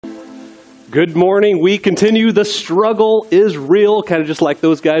Good morning. We continue. The struggle is real, kind of just like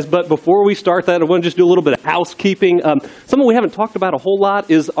those guys. But before we start that, I want to just do a little bit of housekeeping. Something we haven't talked about a whole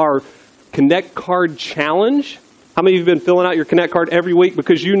lot is our Connect Card Challenge. How many of you have been filling out your Connect Card every week?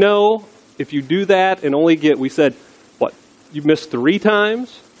 Because you know, if you do that and only get, we said, what, you missed 3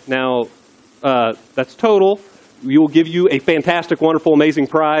 times? Now, that's total. We will give you a fantastic, wonderful, amazing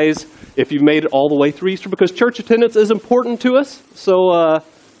prize if you've made it all the way through Easter, because church attendance is important to us. So,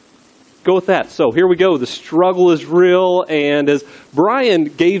 go with that. So here we go. The struggle is real. And as Brian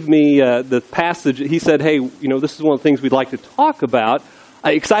gave me the passage, he said, hey, you know, this is one of the things we'd like to talk about.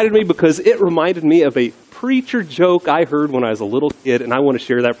 It excited me because it reminded me of a preacher joke I heard when I was a little kid, and I want to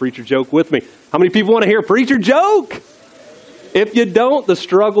share that preacher joke with me. How many people want to hear a preacher joke? If you don't, the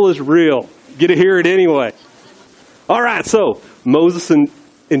struggle is real. Get to hear it anyway. All right, so Moses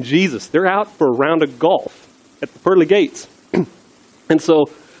and Jesus, they're out for a round of golf at the pearly gates. And so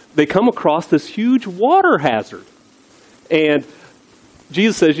they come across this huge water hazard. And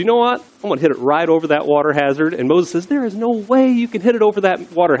Jesus says, you know what? I'm going to hit it right over that water hazard. And Moses says, there is no way you can hit it over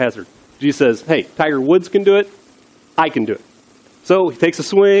that water hazard. Jesus says, hey, Tiger Woods can do it. I can do it. So he takes a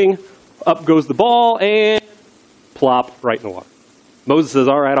swing, up goes the ball, and plop, right in the water. Moses says,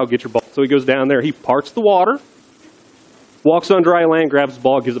 all right, I'll get your ball. So he goes down there. He parts the water, walks on dry land, grabs the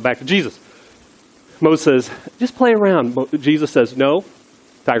ball, gives it back to Jesus. Moses says, just play around. Jesus says, no.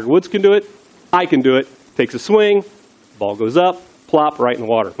 Tiger Woods can do it. I can do it. Takes a swing. Ball goes up. Plop, right in the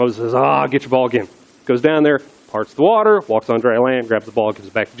water. Moses says, get your ball again. Goes down there, parts the water, walks on dry land, grabs the ball, gives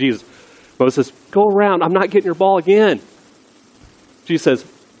it back to Jesus. Moses says, go around. I'm not getting your ball again. Jesus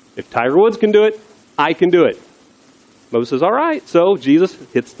says, if Tiger Woods can do it, I can do it. Moses says, all right. So Jesus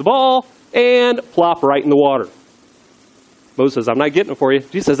hits the ball and plop, right in the water. Moses says, I'm not getting it for you.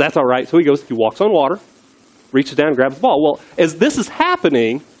 Jesus says, that's all right. So he walks on water, reaches down and grabs the ball. Well, as this is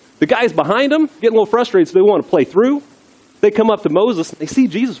happening, the guys behind him getting a little frustrated, so they want to play through. They come up to Moses, and they see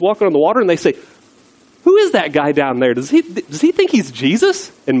Jesus walking on the water, and they say, who is that guy down there? Does he think he's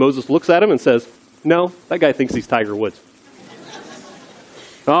Jesus? And Moses looks at him and says, no, that guy thinks he's Tiger Woods.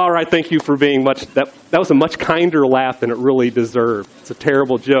 All right, thank you for being that was a much kinder laugh than it really deserved. It's a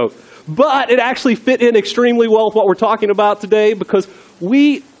terrible joke. But it actually fit in extremely well with what we're talking about today, because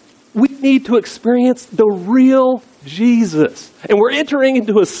we need to experience the real Jesus. And we're entering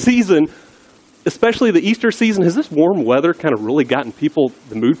into a season, especially the Easter season. Has this warm weather kind of really gotten people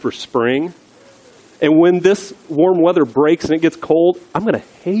the mood for spring? And when this warm weather breaks and it gets cold, I'm going to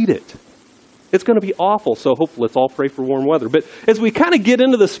hate it. It's going to be awful. So hopefully let's all pray for warm weather. But as we kind of get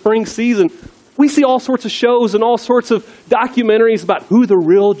into the spring season, we see all sorts of shows and all sorts of documentaries about who the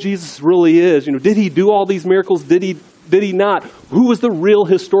real Jesus really is. You know, did he do all these miracles? Did he not? Who was the real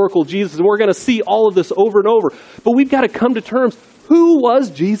historical Jesus? And we're going to see all of this over and over. But we've got to come to terms. Who was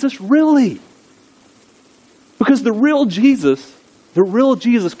Jesus really? Because the real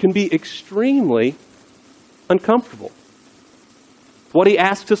Jesus can be extremely uncomfortable. What he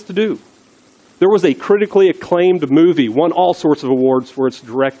asks us to do. There was a critically acclaimed movie, won all sorts of awards for its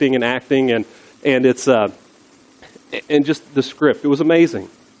directing and acting and its and just the script. It was amazing.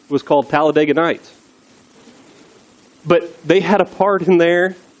 It was called Talladega Nights. But they had a part in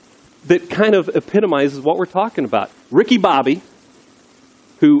there that kind of epitomizes what we're talking about. Ricky Bobby,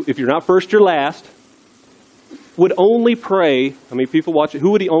 who, if you're not first, you're last, would only pray. I mean, people watch it.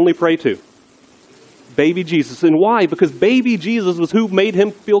 Who would he only pray to? Baby Jesus. And why? Because baby Jesus was who made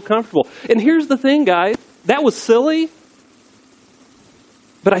him feel comfortable. And here's the thing, guys. That was silly.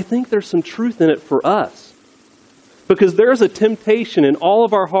 But I think there's some truth in it for us. Because there's a temptation in all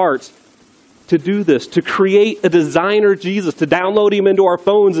of our hearts to do this, to create a designer Jesus, to download him into our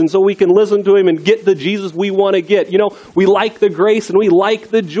phones and so we can listen to him and get the Jesus we want to get. You know, we like the grace and we like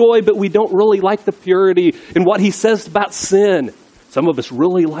the joy, but we don't really like the purity and what he says about sin. Some of us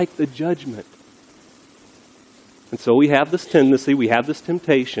really like the judgment. And so we have this tendency, we have this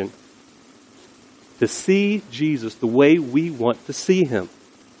temptation to see Jesus the way we want to see him.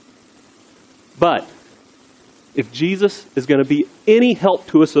 But if Jesus is going to be any help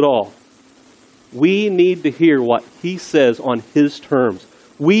to us at all, we need to hear what he says on his terms.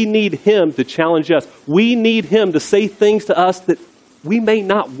 We need him to challenge us. We need him to say things to us that we may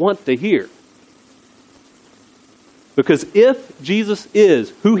not want to hear. Because if Jesus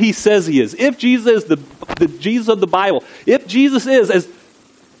is who he says he is, if Jesus is the Jesus of the Bible, if Jesus is, as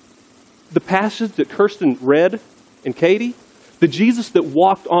the passage that Kirsten read and Katie, the Jesus that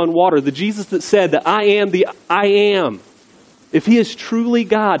walked on water, the Jesus that said that I am the I am, if he is truly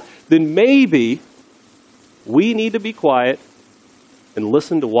God, then maybe we need to be quiet and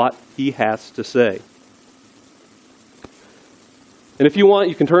listen to what he has to say. And if you want,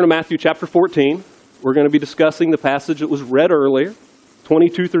 you can turn to Matthew chapter 14. We're going to be discussing the passage that was read earlier,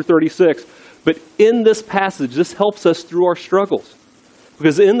 22 through 36. But in this passage, this helps us through our struggles.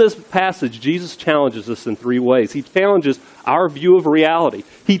 Because in this passage, Jesus challenges us in three ways. He challenges our view of reality.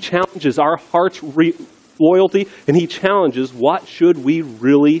 He challenges our heart's loyalty. And he challenges what should we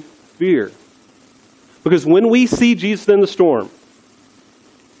really fear. Because when we see Jesus in the storm,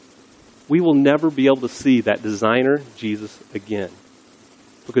 we will never be able to see that designer Jesus again.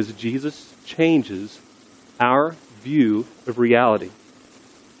 Because Jesus changes our view of reality.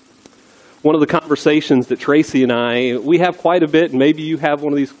 One of the conversations that Tracy and we have quite a bit, and maybe you have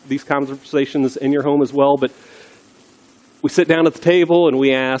one of these conversations in your home as well, but we sit down at the table and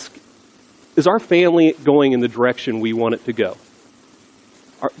we ask, is our family going in the direction we want it to go?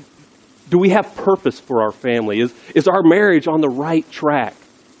 Do we have purpose for our family? Is our marriage on the right track?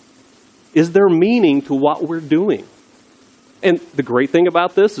 Is there meaning to what we're doing? And the great thing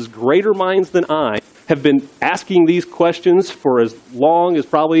about this is greater minds than I have been asking these questions for as long as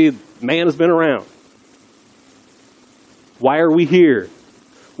probably man has been around. Why are we here?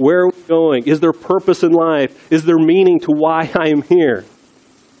 Where are we going? Is there purpose in life? Is there meaning to why I am here?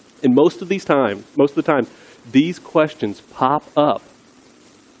 And most of the time, these questions pop up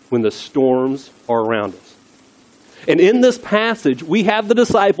when the storms are around us. And in this passage, we have the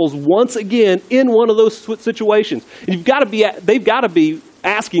disciples once again in one of those situations. And they've got to be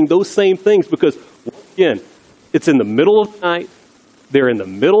asking those same things because, once again, it's in the middle of the night. They're in the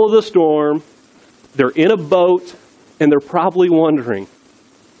middle of the storm. They're in a boat, and they're probably wondering,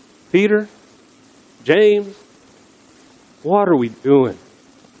 Peter, James, what are we doing?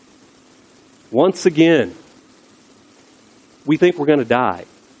 Once again, we think we're going to die.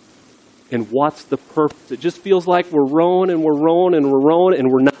 And what's the purpose? It just feels like we're rowing and we're rowing and we're rowing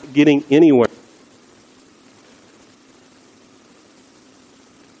and we're not getting anywhere.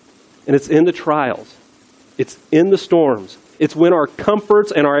 And it's in the trials. It's in the storms. It's when our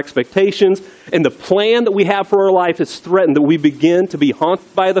comforts and our expectations and the plan that we have for our life is threatened that we begin to be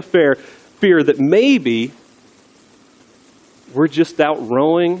haunted by the fear that maybe we're just out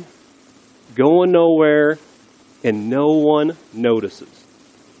rowing, going nowhere, and no one notices.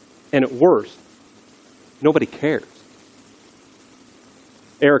 And at worst, nobody cares.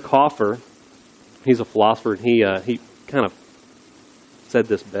 Eric Hoffer, he's a philosopher, and he kind of said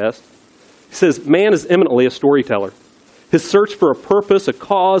this best. He says, man is eminently a storyteller. His search for a purpose, a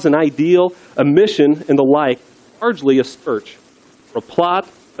cause, an ideal, a mission, and the like, largely a search for a plot,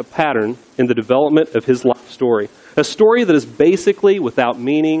 a pattern in the development of his life story. A story that is basically without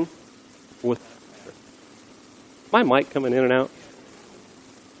meaning. My mic coming in and out?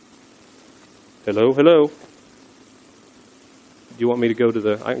 Hello, hello. Do you want me to go to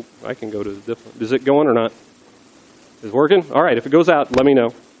the... I can go to the different... Is it going or not? Is it working? All right, if it goes out, let me know.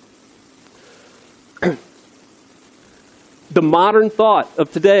 The modern thought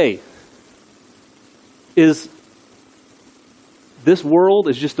of today is this world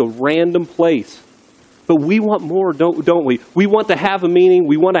is just a random place. But we want more, don't we? We want to have a meaning.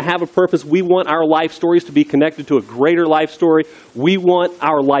 We want to have a purpose. We want our life stories to be connected to a greater life story. We want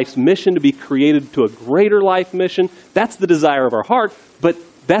our life's mission to be created to a greater life mission. That's the desire of our heart, but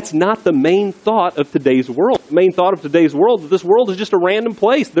that's not the main thought of today's world. The main thought of today's world is this world is just a random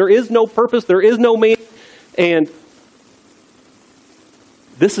place. There is no purpose. There is no meaning. And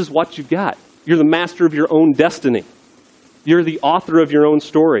this is what you've got. You're the master of your own destiny. You're the author of your own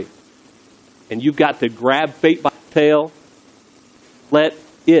story. And you've got to grab fate by the tail, let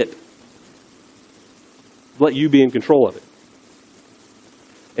you be in control of it.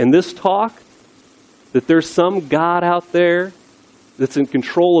 And this talk that there's some God out there that's in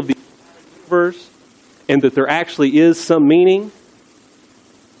control of the universe and that there actually is some meaning,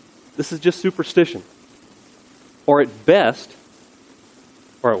 this is just superstition. Or at best,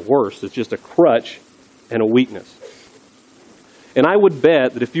 or at worst, it's just a crutch and a weakness. And I would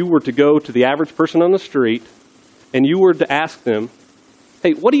bet that if you were to go to the average person on the street and you were to ask them,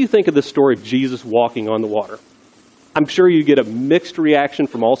 hey, what do you think of this story of Jesus walking on the water? I'm sure you get a mixed reaction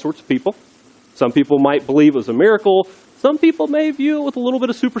from all sorts of people. Some people might believe it was a miracle. Some people may view it with a little bit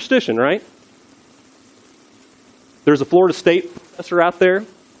of superstition, right? There's a Florida State professor out there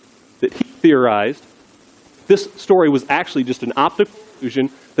that he theorized this story was actually just an optical illusion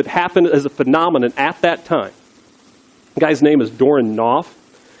that happened as a phenomenon at that time. The guy's name is Doran Knopf,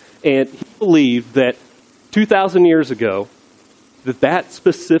 and he believed that 2,000 years ago, that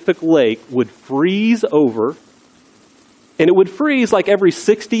specific lake would freeze over, and it would freeze like every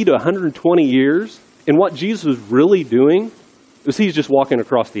 60 to 120 years. And what Jesus was really doing was he's just walking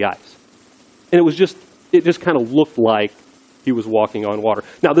across the ice. And it just kind of looked like he was walking on water.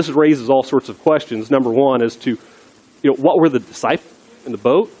 Now, this raises all sorts of questions. Number one, as to what were the disciples in the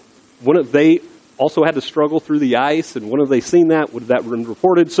boat? Wouldn't have they also had to struggle through the ice? And when have they seen that? Would that have been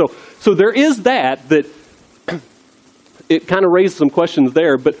reported? So there is that it kind of raises some questions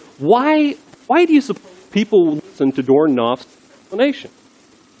there. But why do you suppose people listen to Dornoff's explanation?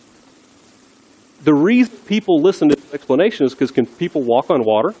 The reason people listen to his explanation is because can people walk on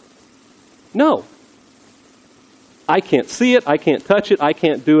water? No. I can't see it, I can't touch it, I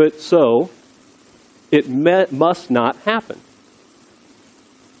can't do it, so it must not happen.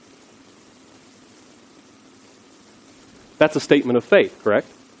 That's a statement of faith, correct?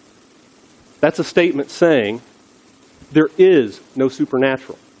 That's a statement saying there is no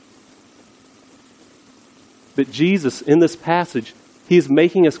supernatural. But Jesus, in this passage, he is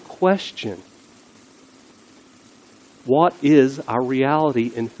making us question what is our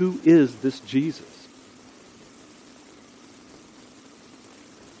reality and who is this Jesus?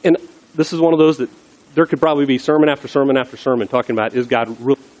 And this is one of those that there could probably be sermon after sermon after sermon talking about is God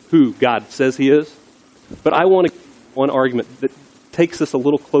really who God says he is? But I want to give one argument that takes this a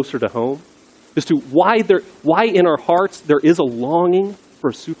little closer to home as to why in our hearts there is a longing for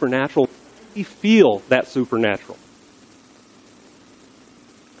a supernatural. We feel that supernatural.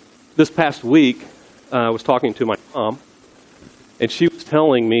 This past week, I was talking to my mom, and she was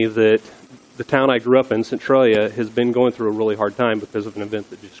telling me that the town I grew up in, Centralia, has been going through a really hard time because of an event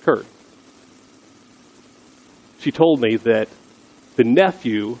that just occurred. She told me that the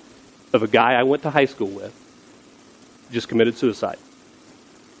nephew of a guy I went to high school with just committed suicide.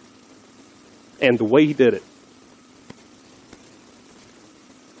 And the way he did it,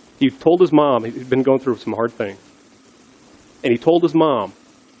 he told his mom, he'd been going through some hard things, and he told his mom,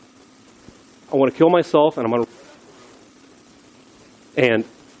 I want to kill myself, and I'm going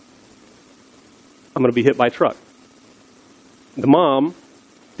to be hit by a truck. The mom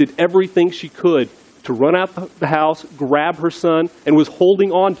did everything she could to run out the house, grab her son, and was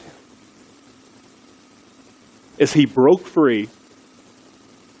holding on to him as he broke free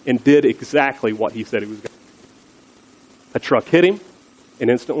and did exactly what he said he was going to do. A truck hit him and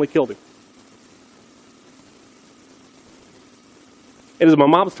instantly killed him. And as my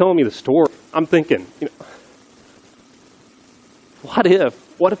mom was telling me the story, I'm thinking, what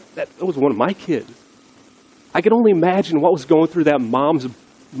if that was one of my kids? I could only imagine what was going through that mom's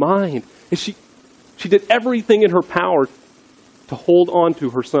mind. And she did everything in her power to hold on to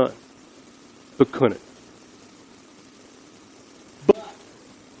her son, but couldn't. But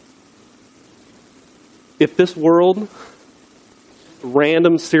if this world, a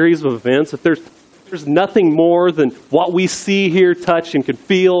random series of events, if there's nothing more than what we see, hear, touch, and can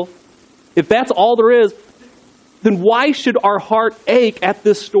feel, if that's all there is, then why should our heart ache at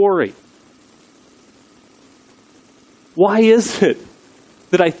this story? Why is it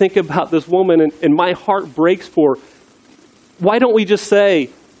that I think about this woman and my heart breaks for her? Why don't we just say,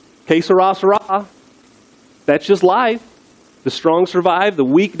 que sera, sera. That's just life. The strong survive, the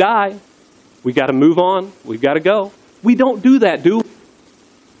weak die. We got to move on. We've got to go. We don't do that, do we?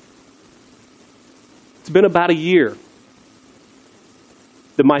 It's been about a year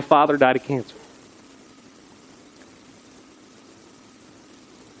that my father died of cancer.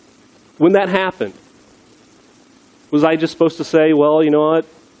 When that happened, was I just supposed to say, well, you know what?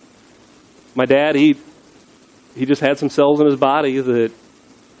 My dad, he just had some cells in his body that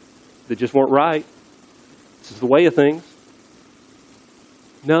just weren't right. This is the way of things.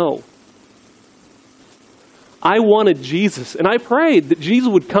 No. I wanted Jesus, and I prayed that Jesus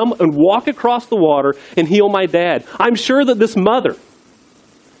would come and walk across the water and heal my dad. I'm sure that this mother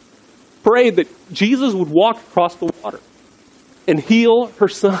prayed that Jesus would walk across the water and heal her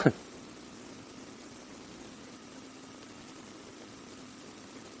son.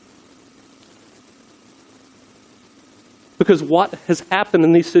 Because what has happened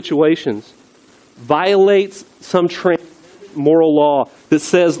in these situations violates some moral law that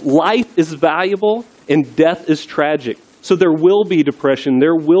says life is valuable and death is tragic. So there will be depression,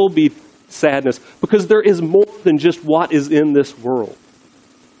 there will be sadness, because there is more than just what is in this world.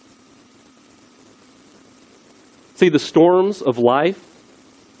 See, the storms of life,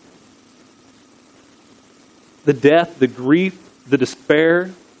 the death, the grief, the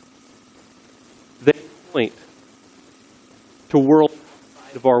despair, they point to world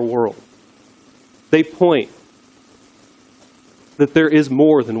outside of our world. They point that there is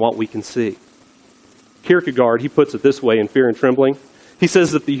more than what we can see. Kierkegaard, he puts it this way in Fear and Trembling. He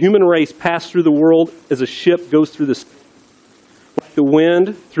says that the human race passed through the world as a ship goes through the sea. Like the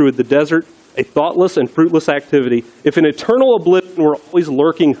wind through the desert, a thoughtless and fruitless activity. If in eternal oblivion we're always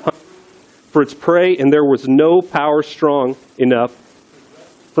lurking, for its prey, and there was no power strong enough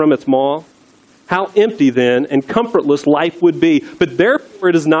from its maw. How empty then and comfortless life would be. But therefore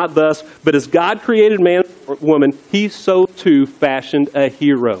it is not thus, but as God created man or woman, he so too fashioned a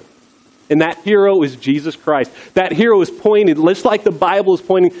hero. And that hero is Jesus Christ. That hero is pointing, just like the Bible is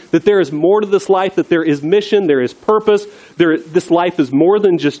pointing, that there is more to this life, that there is mission, there is purpose. This life is more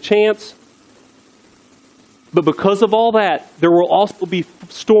than just chance. But because of all that, there will also be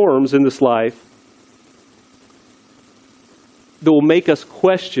storms in this life that will make us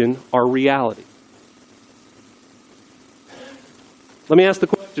question our reality. Let me ask the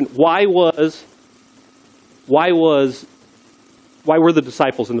question, why were the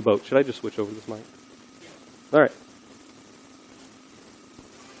disciples in the boat? Should I just switch over this mic? All right.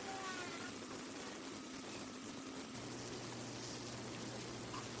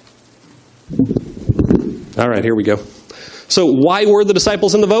 All right, here we go. So why were the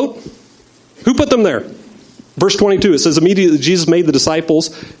disciples in the boat? Who put them there? Verse 22, it says, immediately Jesus made the disciples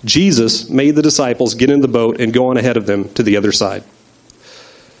get in the boat and go on ahead of them to the other side.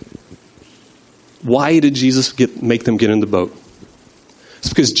 Why did Jesus make them get in the boat? It's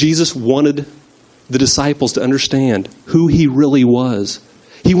because Jesus wanted the disciples to understand who he really was.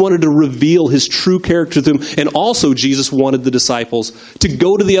 He wanted to reveal his true character to them. And also Jesus wanted the disciples to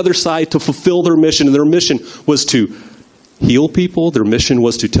go to the other side to fulfill their mission. And their mission was to heal people. Their mission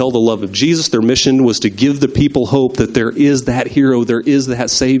was to tell the love of Jesus. Their mission was to give the people hope that there is that hero, there is that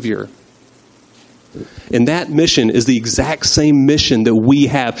Savior. And that mission is the exact same mission that we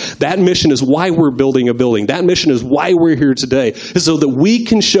have. That mission is why we're building a building. That mission is why we're here today, is so that we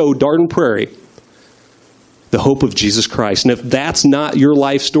can show Darden Prairie the hope of Jesus Christ. And if that's not your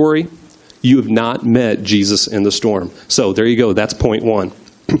life story, you have not met Jesus in the storm. So there you go. That's point one.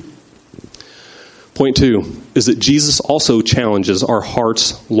 Point two is that Jesus also challenges our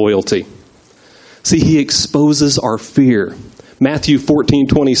heart's loyalty. See, he exposes our fear. Matthew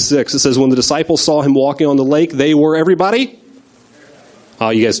 14:26, it says, when the disciples saw him walking on the lake, they were, everybody?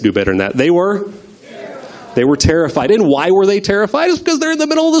 Oh, you guys do better than that. They were terrified. And why were they terrified? It's because they're in the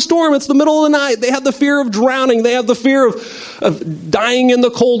middle of the storm. It's the middle of the night. They have the fear of drowning. They have the fear of dying in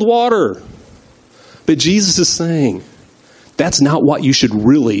the cold water. But Jesus is saying, that's not what you should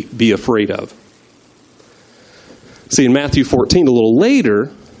really be afraid of. See, in Matthew 14, a little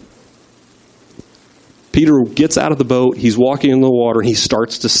later, Peter gets out of the boat, he's walking in the water, and he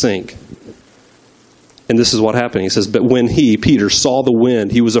starts to sink. And this is what happened. He says, but when he, Peter, saw the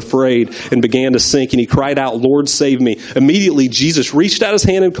wind, he was afraid and began to sink, and he cried out, Lord, save me. Immediately, Jesus reached out his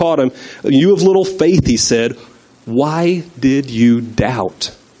hand and caught him. You of little faith, he said, why did you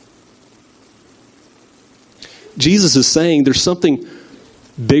doubt? Jesus is saying there's something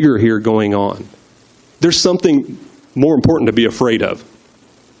bigger here going on. There's something more important to be afraid of.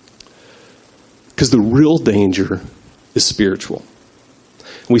 Because the real danger is spiritual.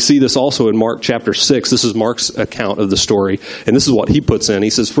 We see this also in Mark chapter 6. This is Mark's account of the story. And this is what he puts in. He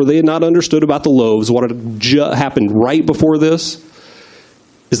says, for they had not understood about the loaves. What had happened right before this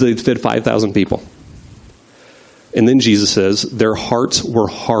is they fed 5,000 people. And then Jesus says, their hearts were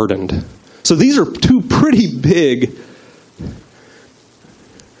hardened. So these are two pretty big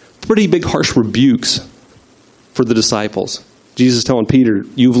harsh rebukes for the disciples. Jesus is telling Peter,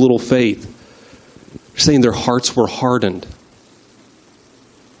 you have little faith. They're saying their hearts were hardened.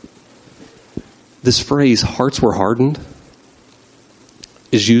 This phrase, hearts were hardened,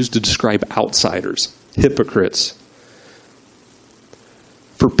 is used to describe outsiders, hypocrites.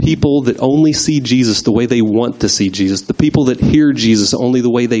 For people that only see Jesus the way they want to see Jesus. The people that hear Jesus only the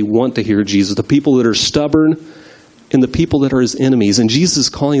way they want to hear Jesus. The people that are stubborn and the people that are his enemies. And Jesus is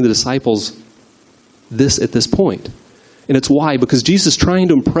calling the disciples this at this point. And it's why? Because Jesus is trying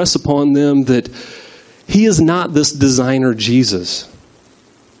to impress upon them that he is not this designer Jesus.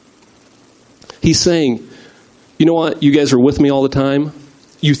 He's saying, you know what? You guys are with me all the time.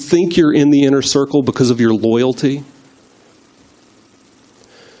 You think you're in the inner circle because of your loyalty.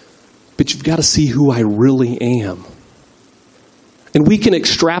 But you've got to see who I really am. And we can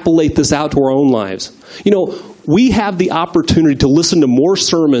extrapolate this out to our own lives. You know, we have the opportunity to listen to more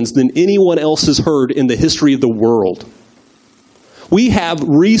sermons than anyone else has heard in the history of the world. We have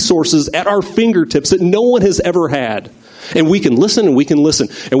resources at our fingertips that no one has ever had. And we can listen and we can listen.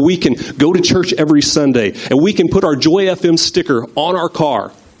 And we can go to church every Sunday. And we can put our Joy FM sticker on our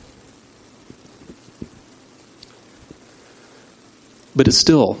car. But it's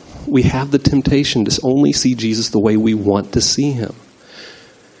still, we have the temptation to only see Jesus the way we want to see him.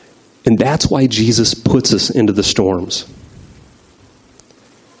 And that's why Jesus puts us into the storms.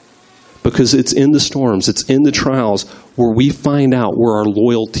 Because it's in the storms, it's in the trials where we find out where our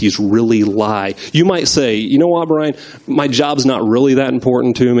loyalties really lie. You might say, you know what, Brian, my job's not really that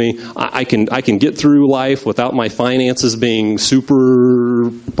important to me. I can get through life without my finances being super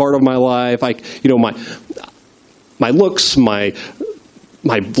part of my life. My looks, my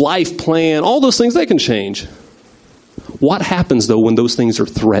life plan, all those things, they can change. What happens, though, when those things are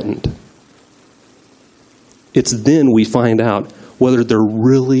threatened? It's then we find out whether they're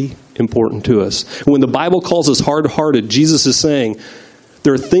really important to us. When the Bible calls us hard-hearted, Jesus is saying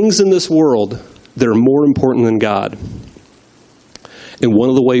there are things in this world that are more important than God. And one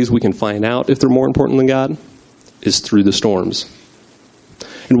of the ways we can find out if they're more important than God is through the storms.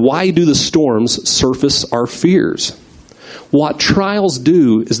 And why do the storms surface our fears? What trials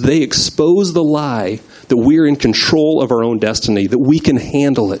do is they expose the lie that we're in control of our own destiny, that we can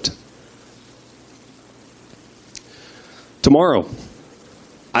handle it. Tomorrow,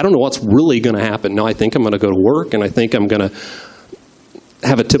 I don't know what's really going to happen. Now, I think I'm going to go to work, and I think I'm going to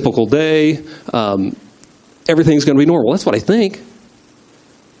have a typical day. Everything's going to be normal. That's what I think.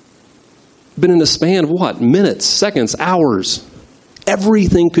 But in the span of what? Minutes, seconds, hours.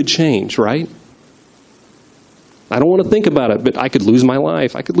 Everything could change, right? I don't want to think about it, but I could lose my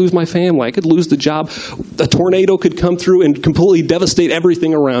life. I could lose my family. I could lose the job. A tornado could come through and completely devastate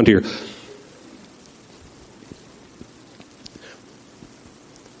everything around here.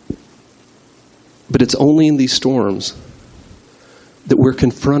 But it's only in these storms that we're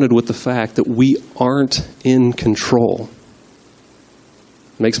confronted with the fact that we aren't in control.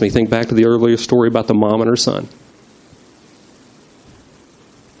 It makes me think back to the earlier story about the mom and her son.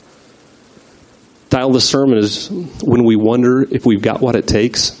 The title of the sermon is When We Wonder If We've Got What It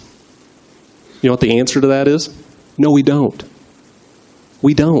Takes. You know what the answer to that is? No, we don't.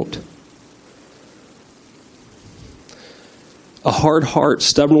 We don't. A hard heart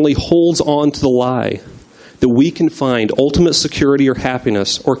stubbornly holds on to the lie that we can find ultimate security or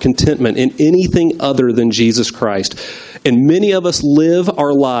happiness or contentment in anything other than Jesus Christ. And many of us live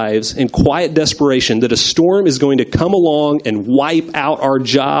our lives in quiet desperation that a storm is going to come along and wipe out our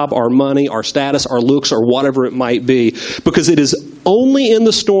job, our money, our status, our looks, or whatever it might be. Because it is only in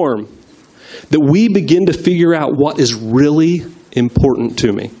the storm that we begin to figure out what is really important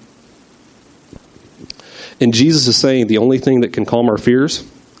to me. And Jesus is saying the only thing that can calm our fears,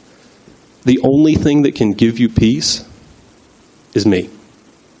 the only thing that can give you peace, is me.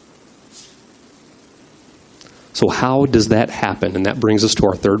 So how does that happen? And that brings us to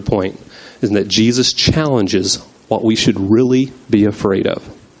our third point, is that Jesus challenges what we should really be afraid of.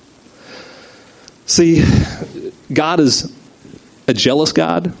 See, God is a jealous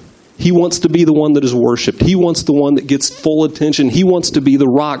God. He wants to be the one that is worshipped. He wants the one that gets full attention. He wants to be the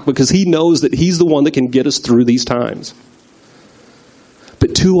rock because he knows that he's the one that can get us through these times.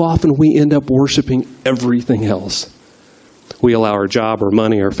 But too often we end up worshiping everything else. We allow our job, our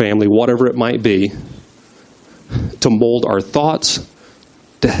money, our family, whatever it might be, to mold our thoughts,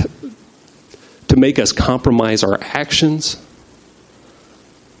 to make us compromise our actions.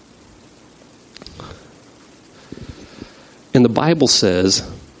 And the Bible says,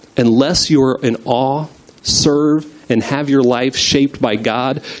 unless you're in awe, serve, and have your life shaped by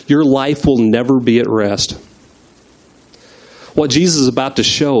God, your life will never be at rest. What Jesus is about to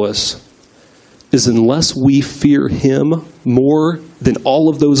show us is unless we fear Him more than all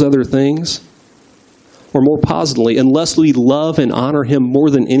of those other things, or more positively, unless we love and honor Him more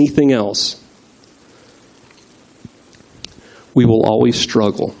than anything else, we will always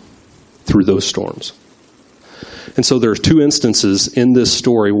struggle through those storms. And so there are two instances in this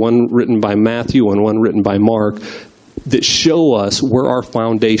story, one written by Matthew and one written by Mark, that show us where our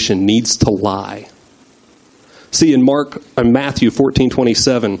foundation needs to lie. See, in Matthew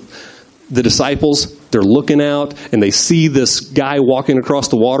 14:27, the disciples, they're looking out and they see this guy walking across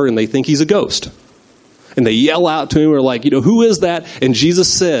the water and they think he's a ghost. And they yell out to him, or like, who is that? And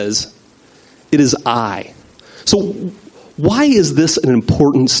Jesus says, it is I. So why is this an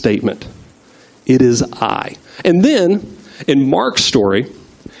important statement? It is I. And then, in Mark's story,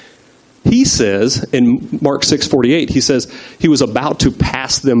 he says, in Mark 6:48, he says he was about to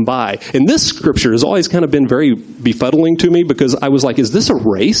pass them by. And this scripture has always kind of been very befuddling to me because I was like, is this a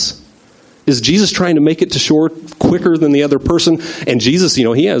race? Is Jesus trying to make it to shore quicker than the other person? And Jesus,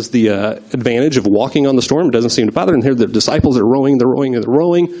 he has the advantage of walking on the storm. It doesn't seem to bother him. Here the disciples are rowing, they're rowing, and they're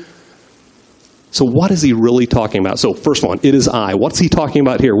rowing. So what is he really talking about? So first one, it is I. What's he talking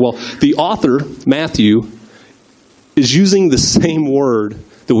about here? Well, the author, Matthew, is using the same word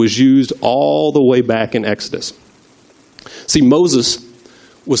that was used all the way back in Exodus. See, Moses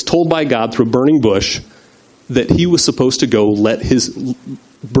was told by God through a burning bush that he was supposed to go let his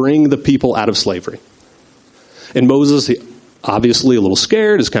bring the people out of slavery. And Moses, obviously a little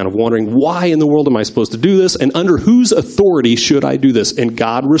scared, is kind of wondering, why in the world am I supposed to do this? And under whose authority should I do this? And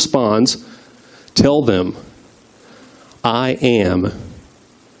God responds, tell them, I am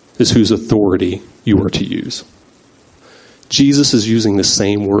is whose authority you are to use. Jesus is using the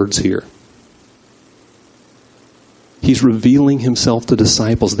same words here. He's revealing himself to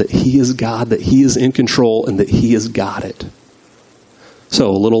disciples that he is God, that he is in control, and that he has got it. So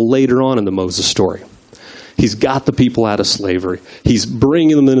a little later on in the Moses story, he's got the people out of slavery. He's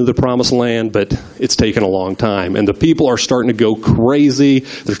bringing them into the promised land, but it's taken a long time. And the people are starting to go crazy.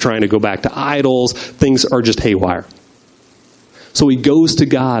 They're trying to go back to idols. Things are just haywire. So he goes to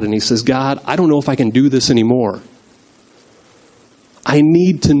God and he says, God, I don't know if I can do this anymore. I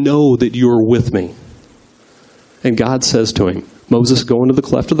need to know that you're with me. And God says to him, Moses, go into the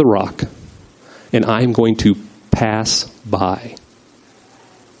cleft of the rock, and I'm going to pass by.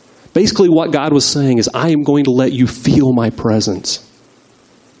 Basically, what God was saying is, I am going to let you feel my presence.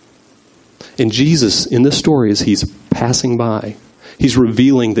 And Jesus, in this story, as he's passing by, he's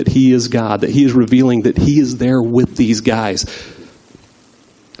revealing that he is God, that he is revealing that he is there with these guys.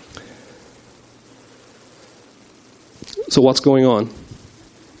 So what's going on?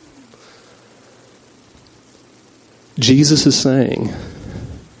 Jesus is saying,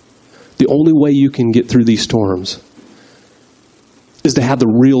 the only way you can get through these storms is to have the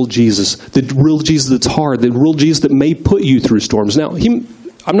real Jesus that's hard, the real Jesus that may put you through storms. Now,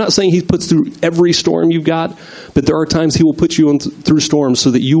 I'm not saying he puts through every storm you've got, but there are times he will put you through storms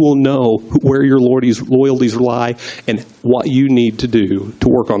so that you will know where your loyalties lie and what you need to do to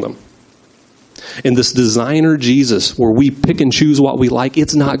work on them. And this designer Jesus, where we pick and choose what we like,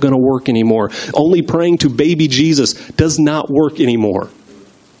 it's not going to work anymore. Only praying to baby Jesus does not work anymore.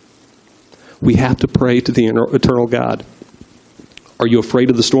 We have to pray to the eternal God. Are you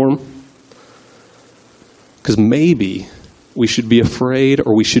afraid of the storm? Because maybe we should be afraid,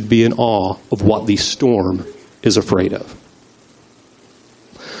 or we should be in awe of what the storm is afraid of.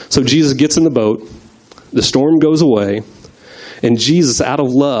 So Jesus gets in the boat, the storm goes away, and Jesus, out of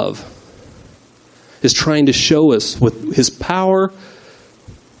love, is trying to show us with his power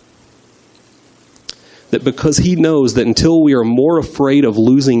that because he knows that until we are more afraid of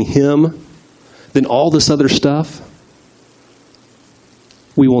losing him than all this other stuff,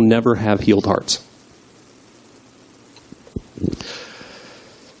 we will never have healed hearts.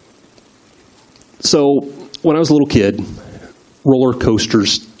 So, when I was a little kid, roller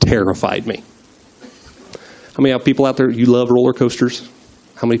coasters terrified me. How many people out there, you love roller coasters?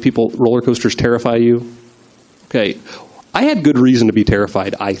 How many people, roller coasters terrify you? Okay, I had good reason to be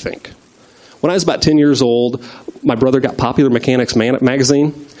terrified, I think. When I was about 10 years old, my brother got Popular Mechanics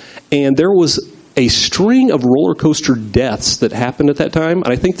magazine, and there was a string of roller coaster deaths that happened at that time, and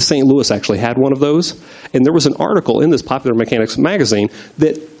I think St. Louis actually had one of those. And there was an article in this Popular Mechanics magazine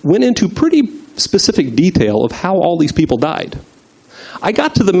that went into pretty specific detail of how all these people died. I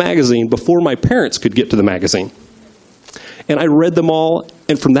got to the magazine before my parents could get to the magazine. And I read them all,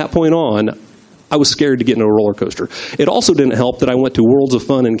 and from that point on, I was scared to get in a roller coaster. It also didn't help that I went to Worlds of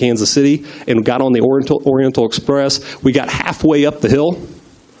Fun in Kansas City and got on the Oriental Express. We got halfway up the hill,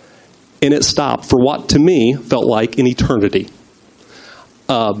 and it stopped for what, to me, felt like an eternity.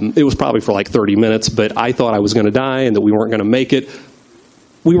 It was probably for like 30 minutes, but I thought I was going to die and that we weren't going to make it.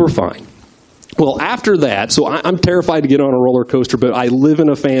 We were fine. Well, after that, so I'm terrified to get on a roller coaster, but I live in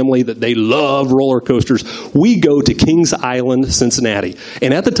a family that they love roller coasters. We go to Kings Island, Cincinnati.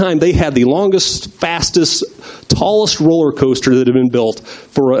 And at the time, they had the longest, fastest, tallest roller coaster that had been built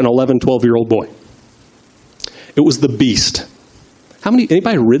for an 11, 12-year-old boy. It was the Beast.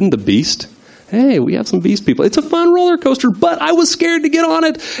 Anybody ridden the Beast? Hey, we have some Beast people. It's a fun roller coaster, but I was scared to get on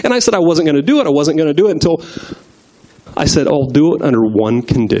it. And I said I wasn't going to do it. I wasn't going to do it until I said, I'll do it under one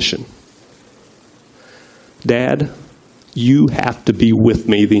condition. Dad, you have to be with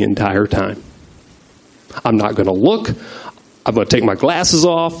me the entire time. I'm not going to look. I'm going to take my glasses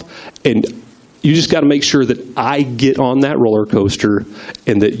off. And you just got to make sure that I get on that roller coaster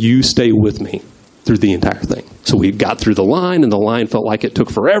and that you stay with me through the entire thing. So we got through the line, and the line felt like it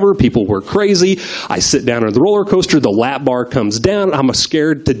took forever. People were crazy. I sit down on the roller coaster. The lap bar comes down. I'm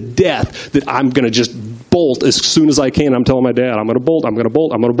scared to death that I'm going to just bolt as soon as I can. I'm telling my dad, I'm going to bolt, I'm going to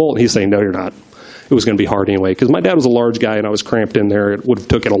bolt, I'm going to bolt. And he's saying, no, you're not. It was going to be hard anyway, because my dad was a large guy and I was cramped in there. It would have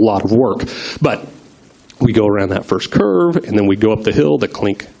taken a lot of work. But we go around that first curve, and then we go up the hill, the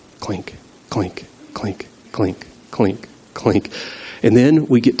clink, clink, clink, clink, clink, clink, clink. And then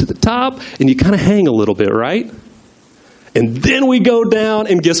we get to the top, and you kind of hang a little bit, right? And then we go down,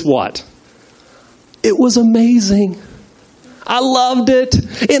 and guess what? It was amazing. I loved it.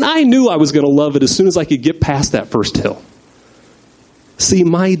 And I knew I was going to love it as soon as I could get past that first hill. See,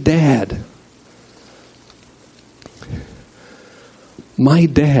 my dad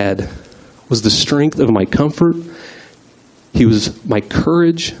was the strength of my comfort. He was my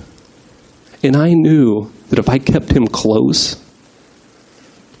courage. And I knew that if I kept him close,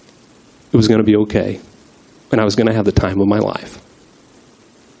 it was going to be okay. And I was going to have the time of my life.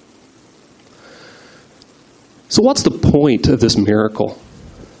 So what's the point of this miracle?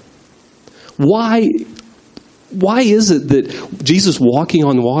 Why is it that Jesus walking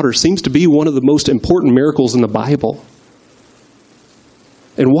on water seems to be one of the most important miracles in the Bible?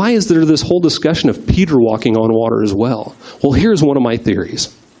 And why is there this whole discussion of Peter walking on water as well? Well, here's one of my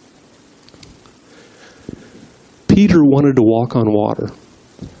theories. Peter wanted to walk on water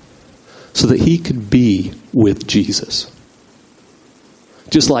so that he could be with Jesus.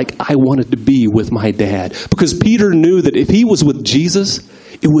 Just like I wanted to be with my dad. Because Peter knew that if he was with Jesus,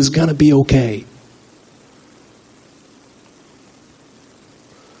 it was going to be okay.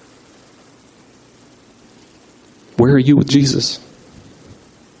 Where are you with Jesus?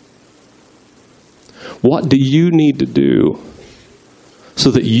 What do you need to do so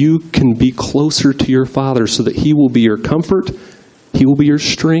that you can be closer to your Father, so that He will be your comfort, He will be your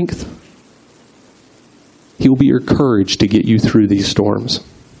strength, He will be your courage to get you through these storms?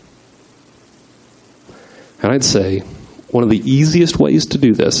 And I'd say one of the easiest ways to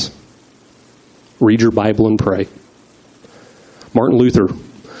do this, read your Bible and pray. Martin Luther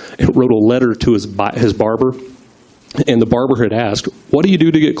wrote a letter to his barber, and the barber had asked, what do you do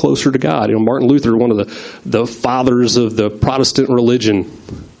to get closer to God? You know, Martin Luther, one of the fathers of the Protestant religion,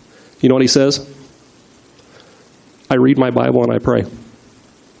 you know what he says? I read my Bible and I pray.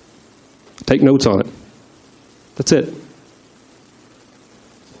 Take notes on it. That's it.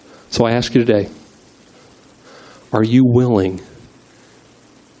 So I ask you today, are you willing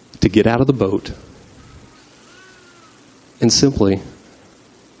to get out of the boat and simply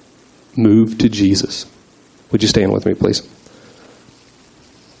move to Jesus? Would you stand with me, please?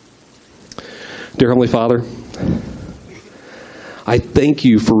 Dear Heavenly Father, I thank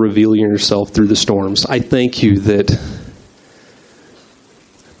you for revealing yourself through the storms. I thank you that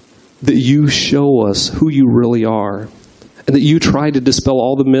you show us who you really are, and that you try to dispel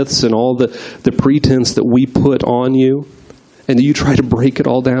all the myths and all the pretense that we put on you, and that you try to break it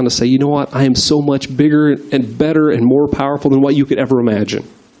all down to say, you know what, I am so much bigger and better and more powerful than what you could ever imagine.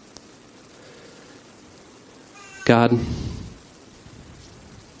 God,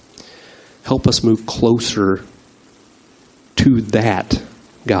 help us move closer to that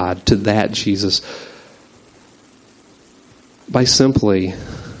God, to that Jesus, by simply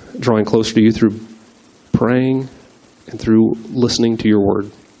drawing closer to you through praying and through listening to your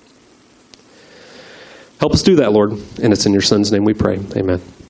word. Help us do that, Lord, and it's in your Son's name we pray. Amen.